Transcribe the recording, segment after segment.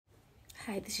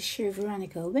Hi, this is Sherry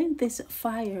Veronica. When this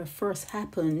fire first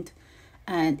happened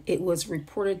and it was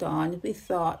reported on, we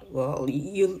thought, well,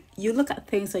 you look at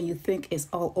things and you think it's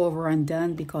all over and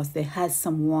done because they had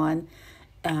someone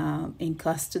in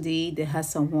custody, they had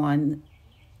someone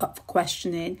up for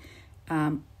questioning.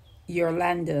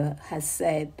 Eurlanda has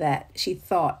said that she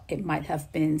thought it might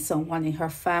have been someone in her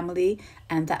family,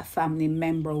 and that family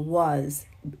member was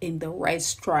in the right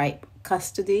stripe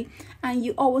custody. And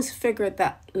you always figured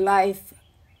that life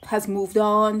has moved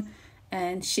on,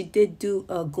 and she did do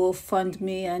a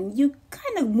GoFundMe, and you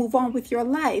kind of move on with your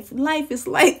life. Life is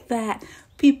like that.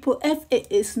 People, if it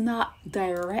is not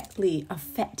directly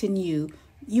affecting you,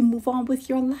 you move on with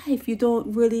your life. You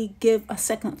don't really give a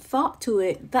second thought to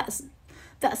it.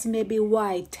 That's maybe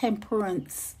why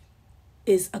temperance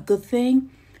is a good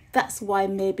thing. That's why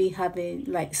maybe having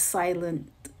like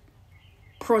silent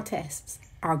protests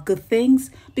are good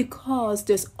things, because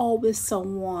there's always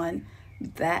someone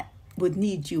that would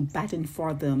need you batting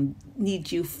for them,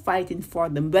 need you fighting for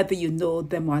them, whether you know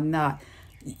them or not.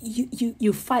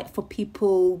 You fight for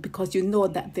people because you know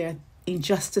that there are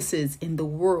injustices in the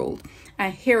world.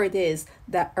 And here it is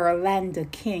that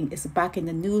Eurlanda King is back in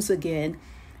the news again,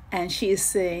 and she is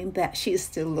saying that she is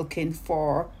still looking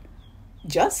for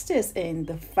justice in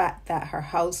the fact that her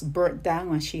house burnt down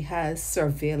and she has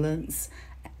surveillance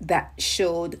that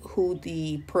showed who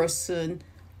the person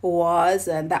was.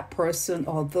 And that person,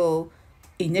 although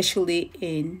initially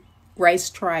in right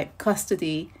stripe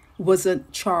custody,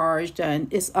 wasn't charged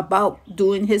and is about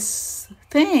doing his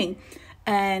thing.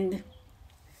 And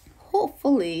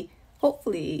hopefully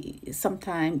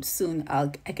sometime soon I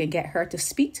can get her to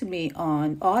speak to me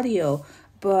on audio.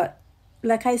 But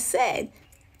like I said,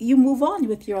 you move on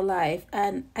with your life.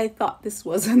 And I thought this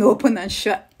was an open and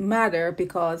shut matter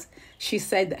because she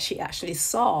said that she actually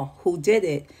saw who did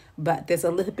it. But there's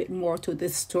a little bit more to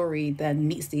this story than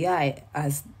meets the eye.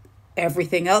 As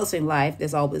everything else in life,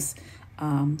 there's always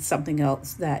something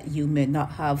else that you may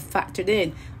not have factored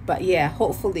in. But yeah,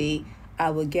 hopefully I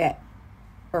will get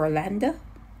Eurlanda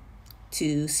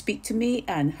to speak to me,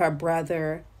 and her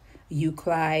brother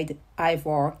Euclid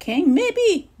Ivor King.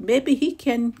 Maybe he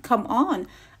can come on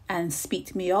and speak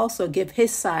to me also, give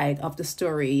his side of the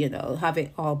story, have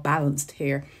it all balanced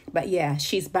here. But yeah,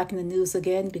 she's back in the news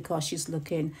again because she's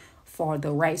looking for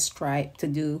the right stripe to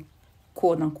do,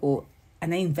 quote unquote,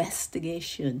 an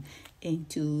investigation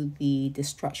into the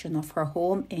destruction of her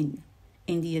home in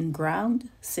Indian Ground,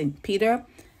 St. Peter.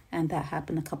 And that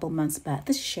happened a couple months back.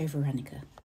 This is Sherry Veronica.